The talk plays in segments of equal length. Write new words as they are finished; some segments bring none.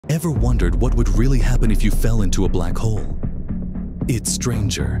Ever wondered what would really happen if you fell into a black hole? It's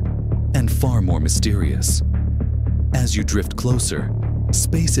stranger and far more mysterious. As you drift closer,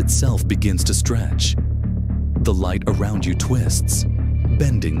 space itself begins to stretch. The light around you twists,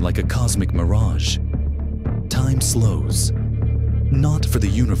 bending like a cosmic mirage. Time slows, not for the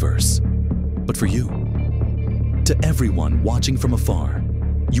universe, but for you. To everyone watching from afar,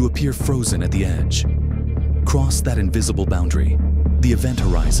 you appear frozen at the edge. Cross that invisible boundary, the event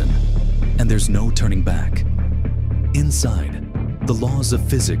horizon, and there's no turning back. Inside, the laws of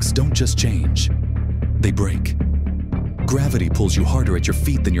physics don't just change, they break. Gravity pulls you harder at your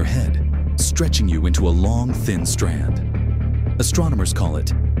feet than your head, stretching you into a long, thin strand. Astronomers call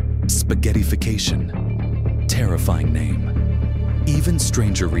it spaghettification. Terrifying name. Even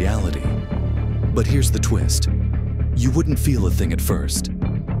stranger reality. But here's the twist. You wouldn't feel a thing at first.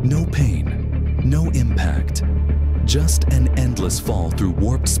 No pain, no impact. Just an endless fall through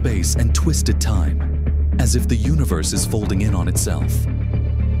warped space and twisted time, as if the universe is folding in on itself.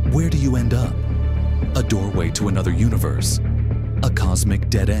 Where do you end up? A doorway to another universe? A cosmic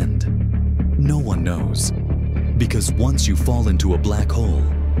dead end? No one knows. Because once you fall into a black hole,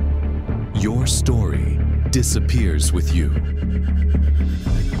 your story disappears with you.